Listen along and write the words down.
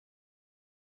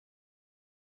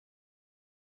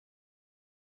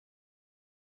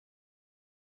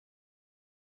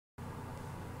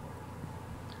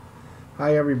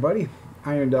Hi everybody,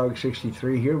 Iron Dog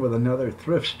 63 here with another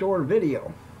thrift store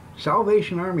video.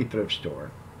 Salvation Army thrift store.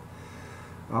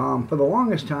 For the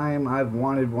longest time I've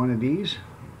wanted one of these.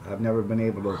 I've never been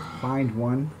able to find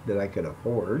one that I could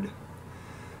afford.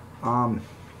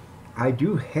 I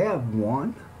do have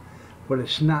one, but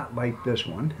it's not like this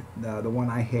one. The one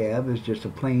I have is just a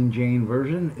plain Jane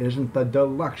version, isn't the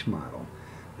deluxe model.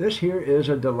 This here is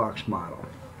a deluxe model.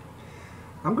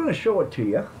 I'm going to show it to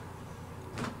you.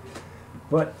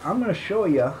 But I'm going to show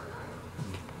you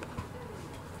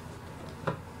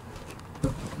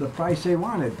the price they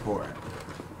wanted for it.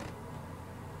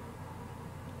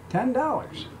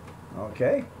 $10.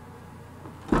 Okay.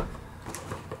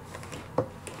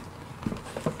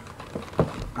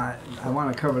 I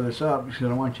want to cover this up because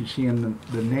I want you seeing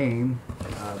the name,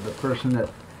 the person that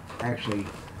actually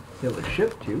it was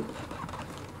shipped to.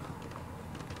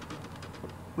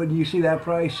 But do you see that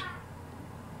price?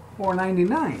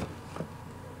 $4.99.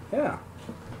 Yeah.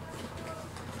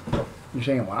 You're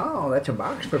saying, wow, that's a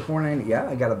box for $4.99. Yeah,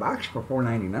 I got a box for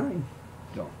 $4.99.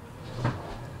 So,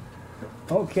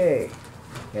 okay.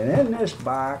 And in this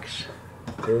box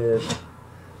is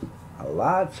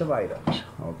lots of items.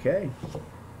 Okay.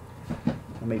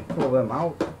 Let me pull them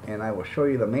out and I will show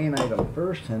you the main item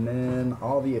first and then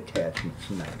all the attachments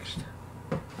next.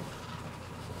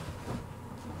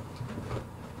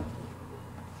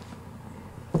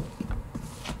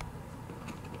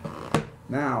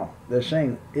 Now, this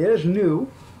thing is new.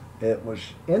 It was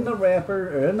in the wrapper,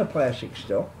 or in the plastic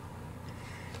still.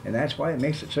 And that's why it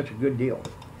makes it such a good deal.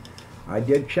 I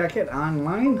did check it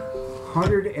online,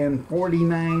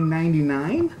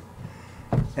 $149.99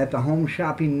 at the Home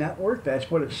Shopping Network.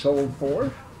 That's what it sold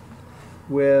for.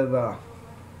 With, I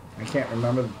can't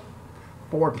remember,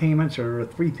 4 payments or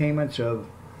 3 payments of,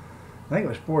 I think it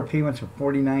was 4 payments of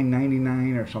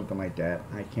 $49.99 or something like that.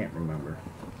 I can't remember.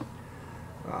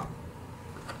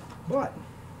 But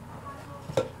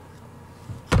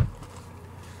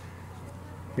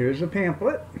here's a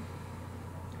pamphlet.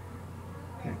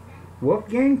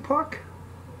 Wolfgang puck,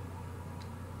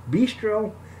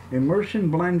 Bistro,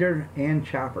 immersion blender, and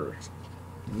chopper.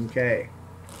 Okay.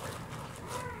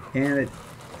 And it,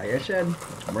 like I said,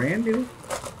 it's brand new.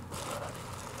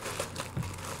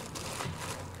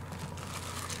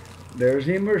 There's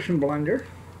the immersion blender.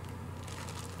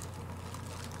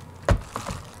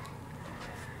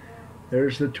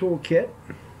 There's the tool kit.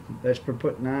 That's for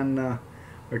putting on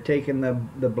or taking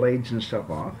the blades and stuff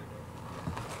off.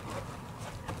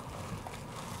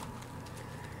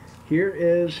 Here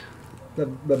is the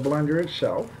blender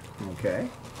itself. Okay.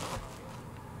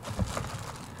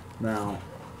 Now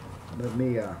let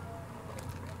me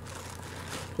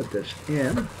put this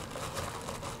in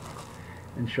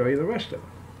and show you the rest of it.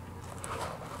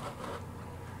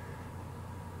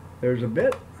 There's a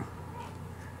bit.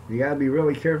 You gotta be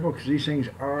really careful because these things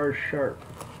are sharp.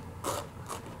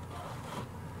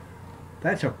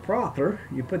 That's a frother.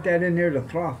 You put that in there to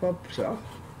froth up stuff.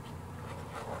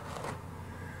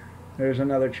 There's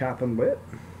another chopping bit.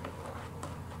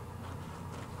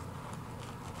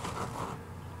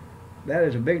 That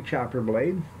is a big chopper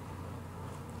blade.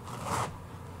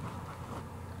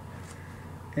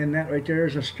 And that right there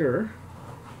is a stir.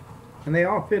 And they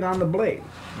all fit on the blade.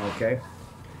 Okay.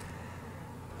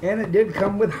 And it did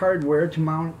come with hardware to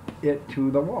mount it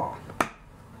to the wall.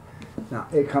 Now,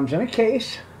 it comes in a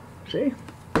case. See?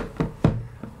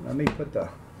 Let me put the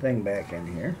thing back in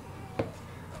here.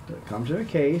 It comes in a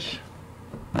case.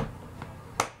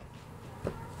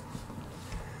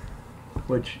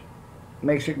 Which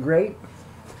makes it great.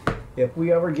 If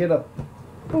we ever get a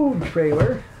food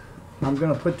trailer, I'm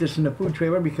going to put this in the food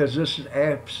trailer because this is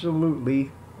absolutely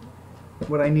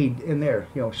what I need in there.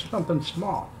 You know, something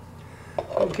small.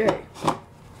 Okay.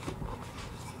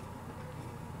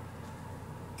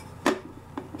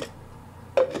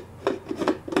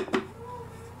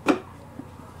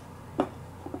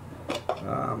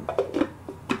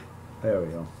 There we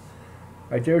go.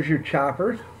 Right, there's your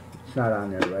chopper. It's not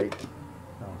on there, right?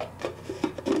 No.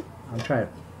 I'm trying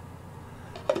to...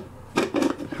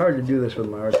 It's hard to do this with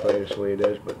my arthritis the way it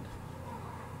is, but...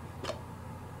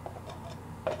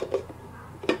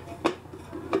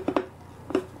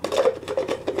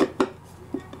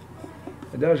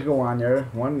 It does go on there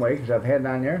one way because I've had it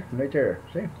on there right there.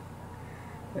 See?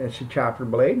 It's a chopper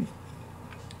blade.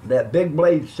 That big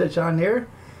blade sits on there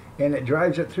and it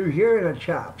drives it through here and it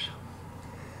chops.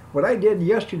 What I did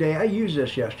yesterday, I used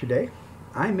this yesterday.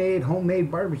 I made homemade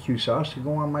barbecue sauce to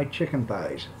go on my chicken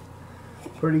thighs.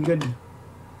 Pretty good.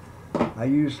 I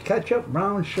used ketchup,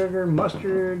 brown sugar,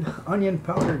 mustard, onion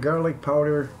powder, garlic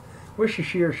powder,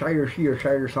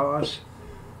 Worcestershire sauce,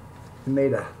 and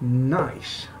made a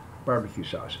nice barbecue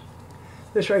sauce.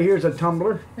 This right here is a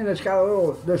tumbler, and it's got a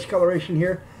little discoloration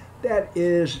here. That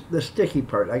is the sticky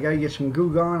part. I gotta get some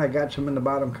Goo Gone. I got some in the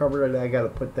bottom cover. I gotta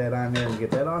put that on there and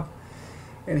get that off.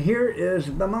 And here is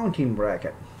the mounting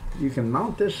bracket. You can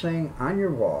mount this thing on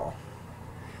your wall,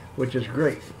 which is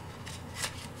great.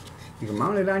 You can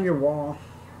mount it on your wall,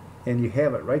 and you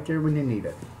have it right there when you need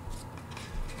it.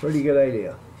 Pretty good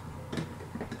idea.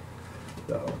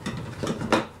 So,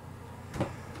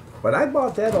 but I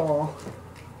bought that all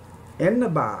in the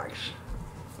box,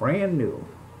 brand new,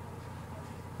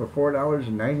 for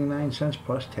 $4.99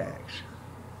 plus tax.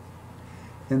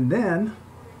 And then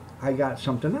I got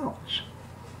something else.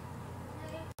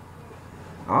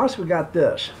 I also got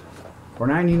this for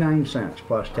 99 cents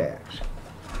plus tax.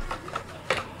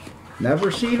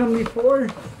 Never seen them before,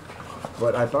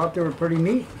 but I thought they were pretty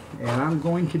neat, and I'm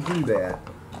going to do that.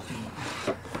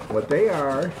 What they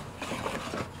are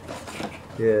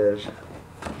is,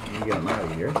 let me get them out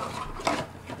of here.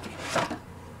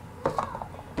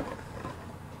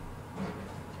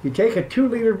 You take a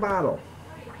 2-liter bottle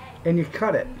and you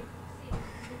cut it,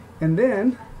 and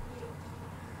then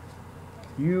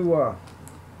you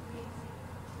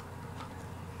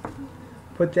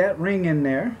put that ring in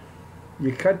there.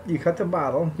 You cut the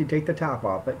bottle. You take the top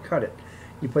off it, cut it.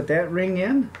 You put that ring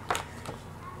in,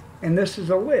 and this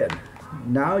is a lid.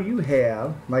 Now you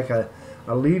have like a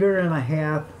 1.5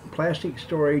 liter plastic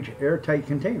storage airtight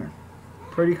container.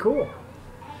 Pretty cool.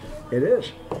 It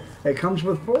is. It comes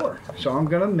with 4. So I'm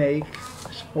going to make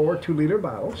 4 2-liter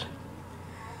bottles.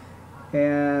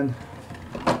 And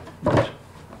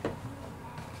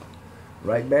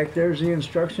right back there's the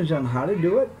instructions on how to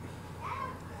do it.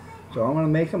 So I'm going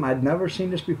to make them. I'd never seen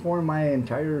this before in my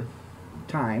entire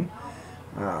time.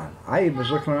 I was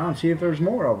looking around to see if there's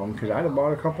more of them, because I'd have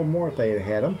bought a couple more if they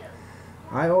had them.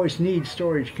 I always need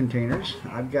storage containers.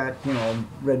 I've got, you know,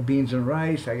 red beans and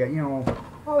rice. I got, you know,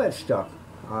 all that stuff.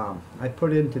 I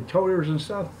put it into toters and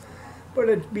stuff, but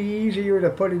it'd be easier to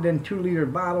put it in 2-liter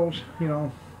bottles, you know.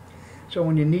 So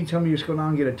when you need something, you just go down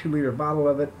and get a 2-liter bottle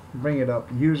of it, bring it up,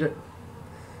 use it,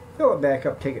 fill it back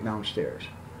up, take it downstairs.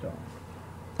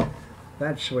 So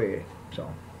that's the way. So,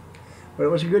 but it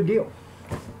was a good deal,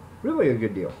 really a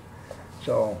good deal.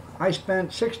 So I spent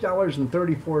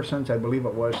 $6.34, I believe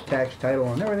it was, tax,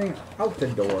 title, and everything out the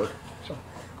door. So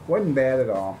wasn't bad at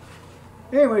all.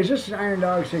 Anyways, this is Iron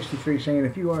Dog 63 saying,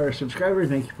 if you are a subscriber,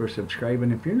 thank you for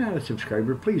subscribing. If you're not a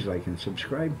subscriber, please like and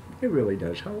subscribe. It really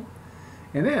does help.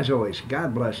 And as always,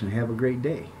 God bless and have a great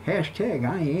day. Hashtag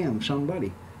I am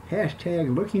somebody.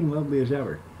 Hashtag looking lovely as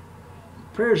ever.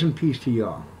 Prayers and peace to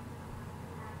y'all.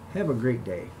 Have a great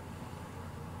day.